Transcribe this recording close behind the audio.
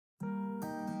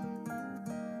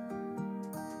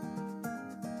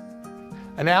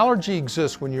An allergy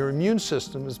exists when your immune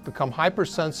system has become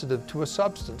hypersensitive to a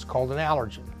substance called an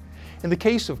allergen. In the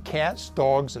case of cats,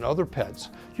 dogs, and other pets,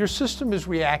 your system is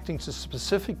reacting to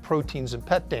specific proteins in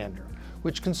pet dander,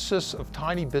 which consists of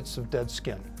tiny bits of dead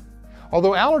skin.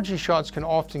 Although allergy shots can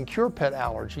often cure pet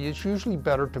allergy, it's usually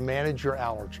better to manage your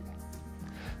allergy.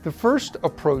 The first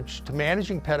approach to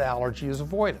managing pet allergy is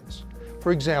avoidance.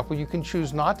 For example, you can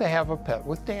choose not to have a pet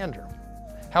with dander.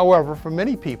 However, for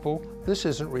many people, this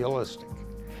isn't realistic.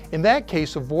 In that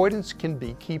case, avoidance can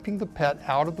be keeping the pet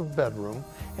out of the bedroom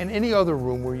and any other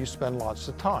room where you spend lots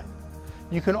of time.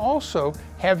 You can also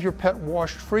have your pet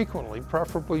washed frequently,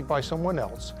 preferably by someone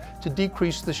else, to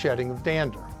decrease the shedding of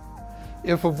dander.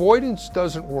 If avoidance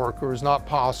doesn't work or is not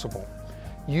possible,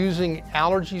 using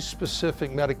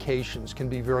allergy-specific medications can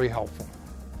be very helpful.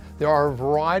 There are a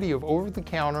variety of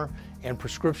over-the-counter and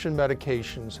prescription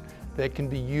medications that can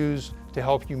be used to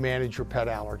help you manage your pet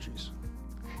allergies.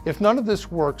 If none of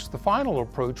this works, the final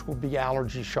approach will be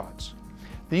allergy shots.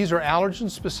 These are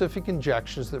allergen-specific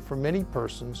injections that for many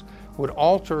persons would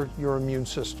alter your immune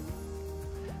system.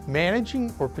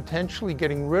 Managing or potentially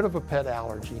getting rid of a pet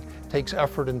allergy takes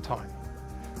effort and time.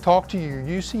 Talk to your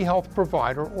UCHealth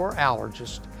provider or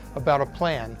allergist about a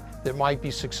plan that might be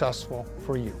successful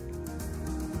for you.